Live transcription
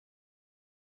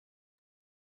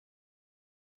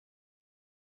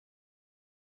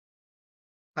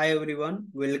Hi everyone,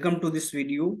 welcome to this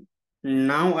video.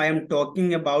 Now I am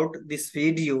talking about this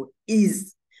video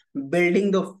is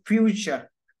building the future,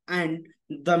 and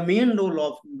the main role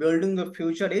of building the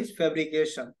future is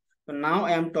fabrication. So now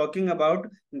I am talking about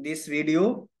this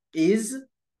video is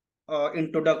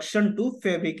introduction to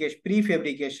fabrication,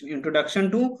 prefabrication, introduction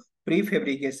to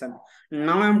prefabrication.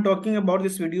 Now I am talking about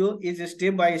this video is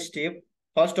step by step.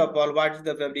 First of all, what is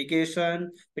the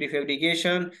fabrication,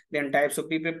 prefabrication, then types of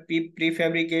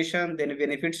prefabrication, then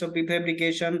benefits of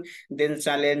prefabrication, then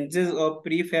challenges of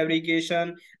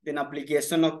prefabrication, then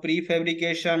application of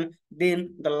prefabrication,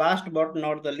 then the last but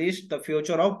not the least, the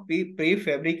future of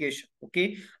prefabrication.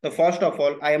 Okay. The first of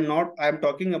all, I am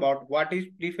talking about what is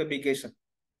prefabrication.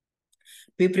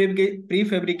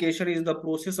 Prefabrication is the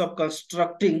process of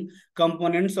constructing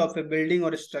components of a building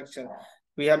or a structure.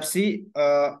 We have seen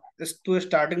to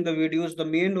starting the videos, the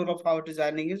main role of how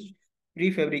designing is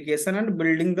prefabrication and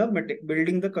building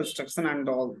the construction and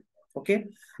all. Okay,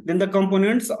 then the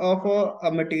components of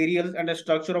a materials and a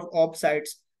structure of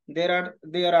offsites. There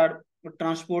are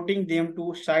transporting them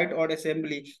to site or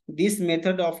assembly. This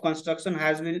method of construction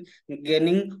has been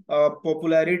gaining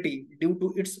popularity due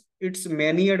to its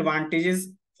many advantages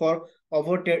for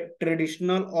our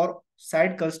traditional or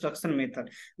site construction method.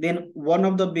 Then one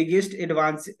of the biggest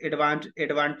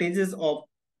advantages of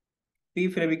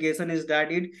prefabrication is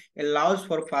that it allows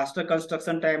for faster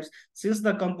construction times. Since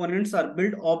the components are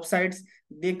built offsites,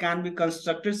 they can be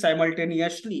constructed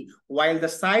simultaneously while the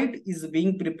site is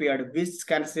being prepared, which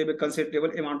can save a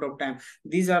considerable amount of time.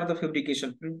 These are the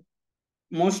fabrication.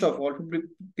 Most of all,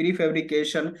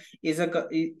 prefabrication is a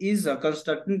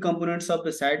constructing components of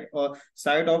a site or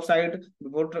site of site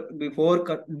before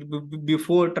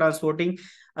transporting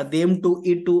them to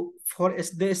it to for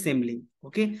the assembly.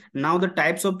 Okay, now the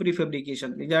types of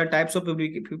prefabrication. These are types of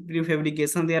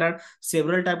prefabrication. There are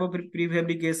several type of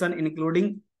prefabrication,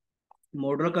 including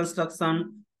modular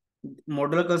construction,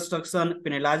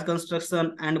 penalized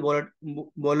construction, and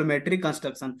volumetric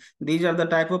construction. These are the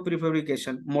type of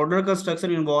prefabrication. Modular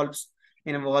construction involves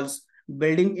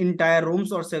building entire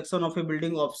rooms or section of a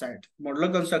building offsite.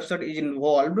 Modular construction is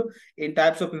involved in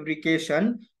types of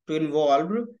fabrication to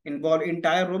involve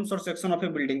entire rooms or section of a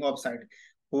building offsite,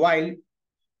 while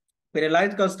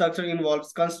penalized construction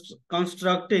involves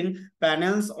constructing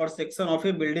panels or section of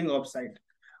a building offsite.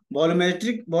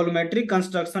 Volumetric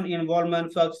construction involves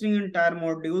manufacturing entire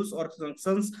modules or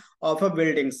sections of a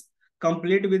buildings,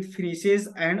 complete with finishes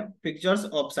and fixtures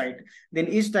offsite. Then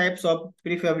each types of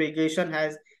prefabrication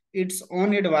has its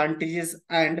own advantages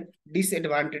and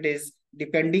disadvantages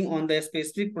depending on the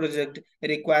specific project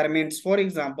requirements. For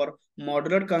example,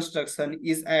 modular construction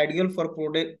is ideal for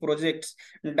projects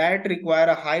that require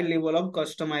a high level of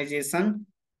customization.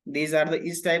 These are the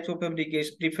each types of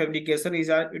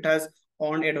prefabrication. It has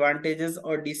on advantages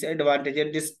or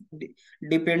disadvantages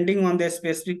depending on the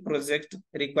specific project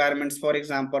requirements. For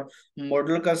example,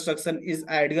 modular construction is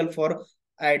ideal for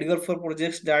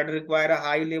projects that require a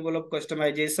high level of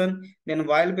customization. Then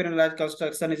while penalized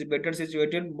construction is better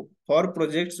situated for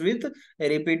projects with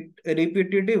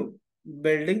repetitive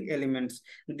building elements.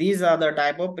 These are the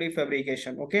type of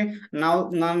prefabrication. Okay,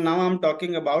 now I'm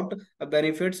talking about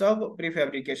benefits of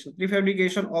prefabrication.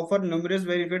 Prefabrication offer numerous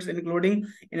benefits, including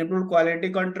improved quality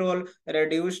control,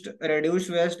 reduced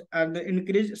waste, and the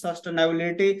increased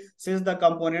sustainability. Since the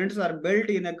components are built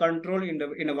in a controlled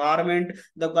environment,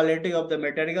 the quality of the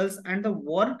materials and the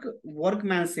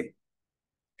workmanship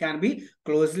can be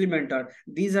closely mentored.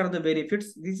 These are the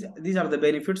benefits. These are the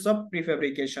benefits of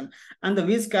prefabrication, and the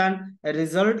which can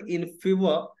result in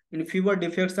fewer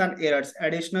defects and errors.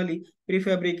 Additionally,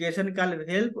 prefabrication can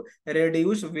help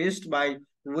reduce waste by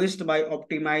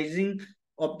optimizing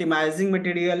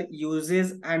material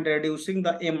uses and reducing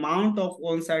the amount of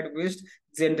on-site waste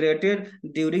generated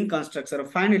during construction.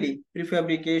 Finally,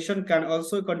 prefabrication can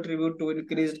also contribute to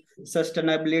increased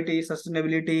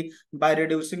sustainability by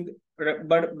reducing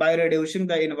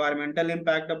the environmental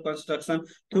impact of construction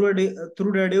through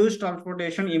reduced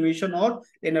transportation emission or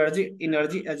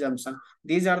energy assumption.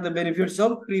 These are the benefits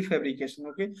of prefabrication.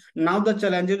 Okay, now the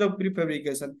challenges of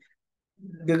prefabrication,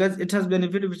 because it has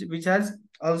benefit which has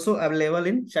also available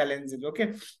in challenges.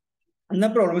 Okay,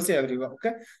 no problem everyone.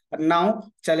 Okay, now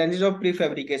challenges of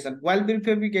prefabrication. While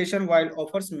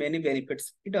offers many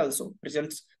benefits, it also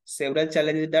presents several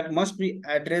challenges that must be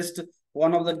addressed.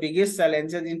 One of the biggest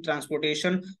challenges in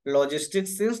transportation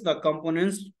logistics, since the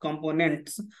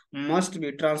components must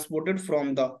be transported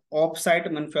from the off-site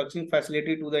manufacturing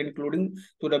facility to the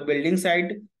building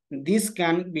site. This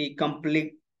can be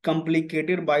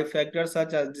complicated by factors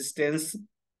such as distance,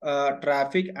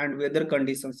 traffic and weather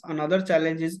conditions. Another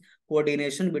challenge is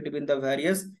coordination between the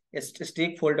various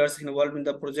stakeholders involved in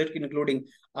the project, including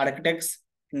architects,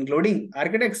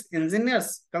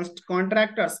 engineers,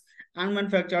 contractors, and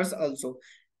manufacturers also.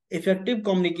 Effective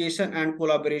communication and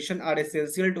collaboration are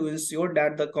essential to ensure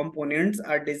that the components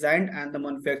are designed and the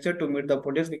manufactured to meet the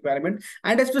project's requirement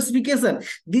and specification.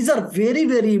 These are very,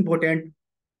 very important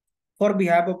for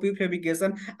behalf of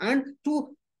prefabrication and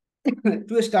to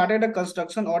to start a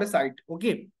construction or a site.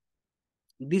 Okay,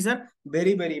 these are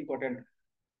very, very important.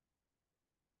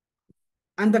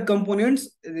 And the components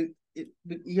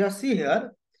you see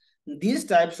here, these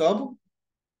types of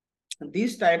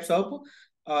these types of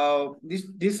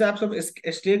these types of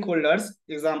stakeholders,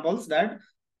 examples that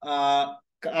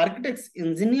architects,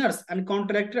 engineers, and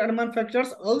contractor and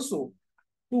manufacturers also,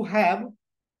 to have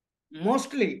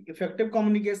mostly effective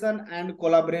communication and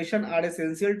collaboration are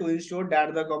essential to ensure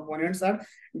that the components are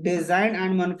designed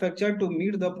and manufactured to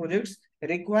meet the project's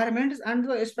requirements and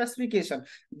the specification.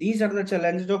 These are the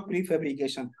challenges of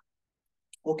prefabrication.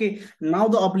 Okay, now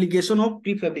the application of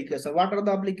prefabrication. What are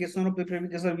the application of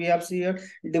prefabrication? We have seen here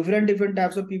different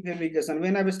types of prefabrication.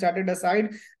 When I have started a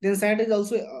site, then site is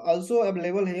also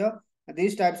available here.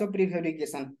 These types of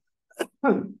prefabrication.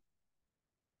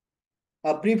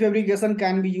 Prefabrication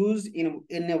can be used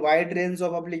in a wide range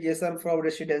of application, from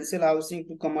residential housing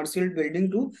to commercial building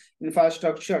to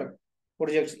infrastructure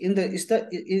projects. In the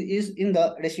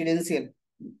residential,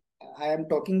 I am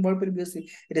talking about previously.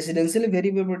 Residential very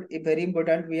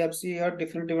important. We have seen here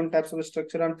different types of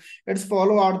structure, and let's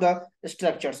follow out the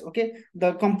structures. Okay,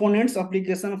 the components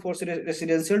application for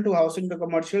residential to housing the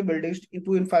commercial buildings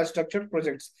into infrastructure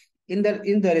projects. In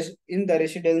the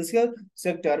residential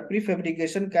sector,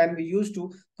 prefabrication can be used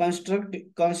to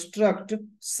construct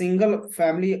single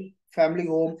family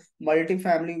home,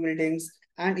 multi-family buildings,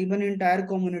 and even entire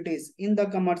communities. In the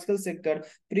commercial sector,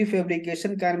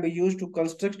 prefabrication can be used to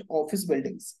construct office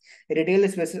buildings, retail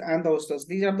spaces, and the hostels.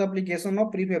 These are the application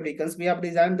of prefabrications. We have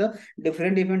designed the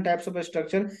different types of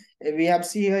structure. We have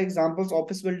seen here examples: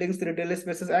 office buildings, retail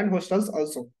spaces, and hostels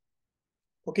also.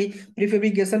 Okay,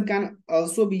 prefabrication can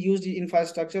also be used in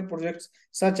infrastructure projects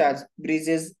such as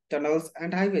bridges, tunnels,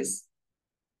 and highways.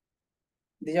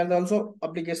 These are also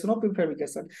application of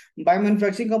prefabrication. By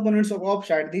manufacturing components of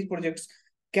offsite, these projects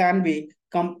can be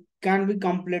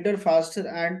completed faster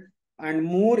and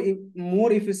more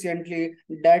efficiently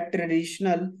than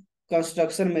traditional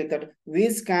construction method,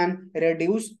 which can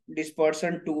reduce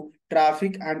dispersion to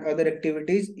traffic and other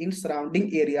activities in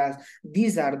surrounding areas.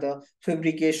 These are the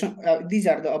fabrication. These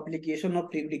are the application of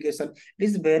prefabrication. It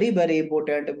is very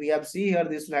important. We have seen here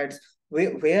these slides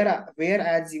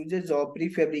whereas uses of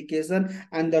prefabrication,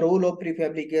 and the role of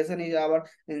prefabrication is our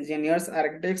engineers,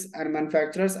 architects, and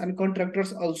manufacturers and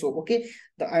contractors also. Okay,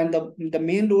 the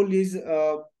main role is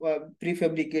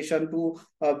prefabrication to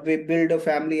build a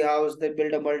family house, they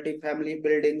build a multi-family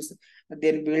buildings,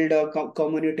 then build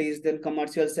communities, then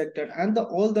commercial sector, and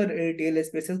all the retail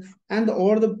spaces, and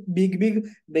all the big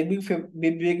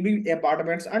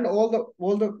apartments, and all the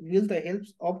with the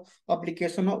helps of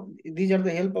application of these are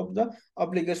the help of the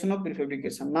application of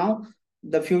prefabrication. Now,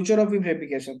 the future of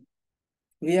prefabrication.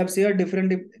 We have shared different.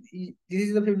 This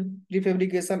is the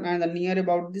prefabrication, and the near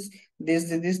about this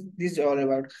is all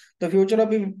about the future of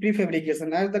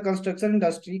prefabrication. As the construction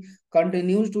industry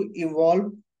continues to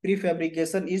evolve,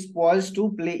 prefabrication is poised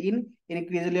to play in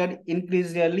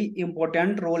increasingly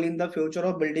important role in the future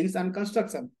of buildings and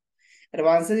construction.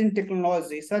 Advances in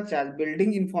technology such as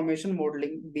building information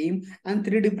modeling, BIM, and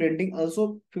 3D printing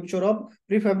also future of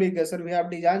prefabrication. We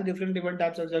have designed different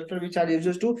types of structure which are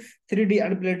used to 3D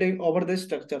and printing over the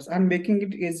structures and making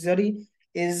it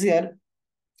easier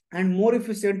and more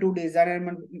efficient to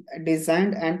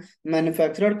design and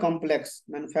manufacture complex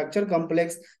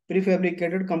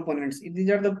prefabricated components. These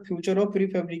are the future of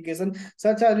prefabrication,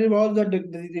 such as involve the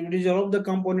resolve the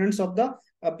components of the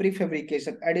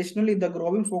prefabrication. Additionally, the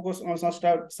growing focus on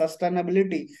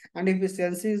sustainability and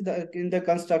efficiency in the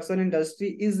construction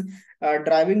industry is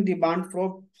driving demand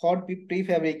for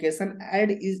prefabrication,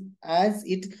 and as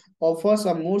it offers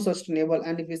a more sustainable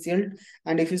and efficient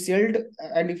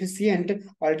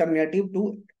alternative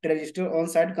to traditional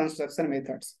on-site construction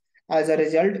methods. As a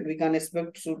result, we can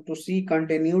expect to see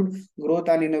continued growth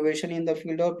and innovation in the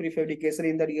field of prefabrication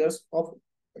in the years of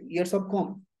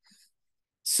come.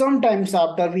 Sometimes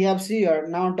after we have seen here,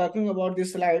 now talking about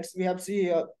these slides, we have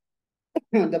seen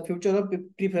the future of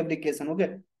prefabrication.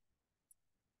 Okay.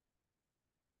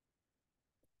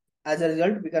 As a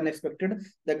result, we can expect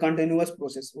the continuous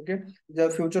process. Okay, the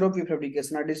future of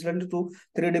prefabrication. Additionally to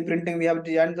 3D printing, we have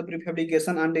designed the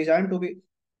prefabrication and designed to be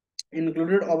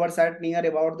included oversight near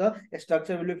about the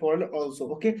structure will be followed also.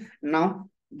 Okay, now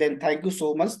then thank you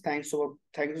so much. Thank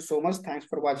you so much. Thanks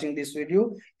for watching this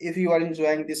video. If you are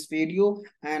enjoying this video,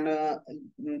 and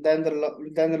then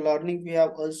the learning we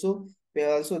also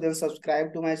then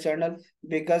subscribe to my channel,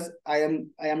 because I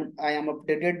am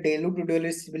updated daily to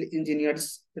daily civil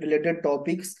engineers related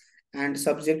topics and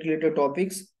subject related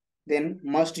topics. Then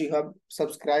must you have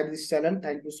subscribed this channel.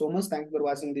 Thank you so much. Thank you for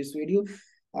watching this video.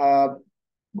 uh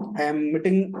I am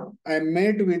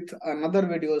met with another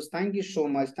videos. Thank you so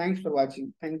much. Thanks for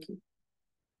watching. Thank you.